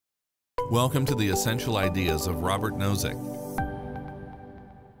Welcome to the Essential Ideas of Robert Nozick.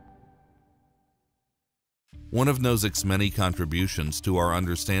 One of Nozick's many contributions to our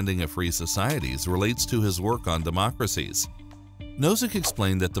understanding of free societies relates to his work on democracies. Nozick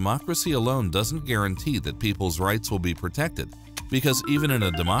explained that democracy alone doesn't guarantee that people's rights will be protected, because even in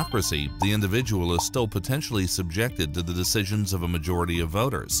a democracy, the individual is still potentially subjected to the decisions of a majority of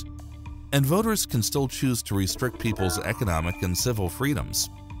voters. And voters can still choose to restrict people's economic and civil freedoms.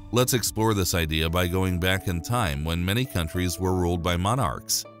 Let's explore this idea by going back in time when many countries were ruled by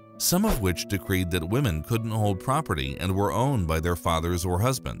monarchs, some of which decreed that women couldn't hold property and were owned by their fathers or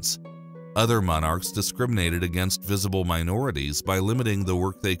husbands. Other monarchs discriminated against visible minorities by limiting the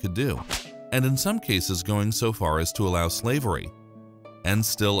work they could do, and in some cases going so far as to allow slavery. And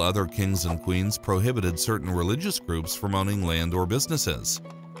still other kings and queens prohibited certain religious groups from owning land or businesses.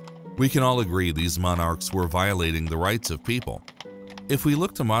 We can all agree these monarchs were violating the rights of people. If we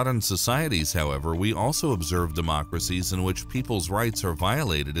look to modern societies, however, we also observe democracies in which people's rights are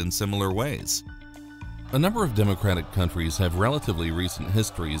violated in similar ways. A number of democratic countries have relatively recent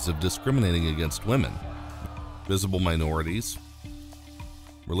histories of discriminating against women, visible minorities,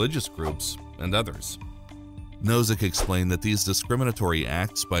 religious groups, and others. Nozick explained that these discriminatory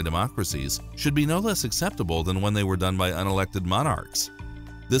acts by democracies should be no less acceptable than when they were done by unelected monarchs.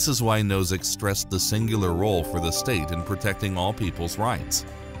 This is why Nozick stressed the singular role for the state in protecting all people's rights.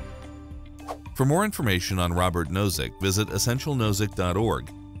 For more information on Robert Nozick, visit essentialnozick.org.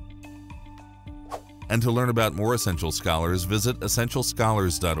 And to learn about more essential scholars, visit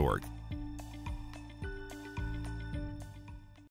essentialscholars.org.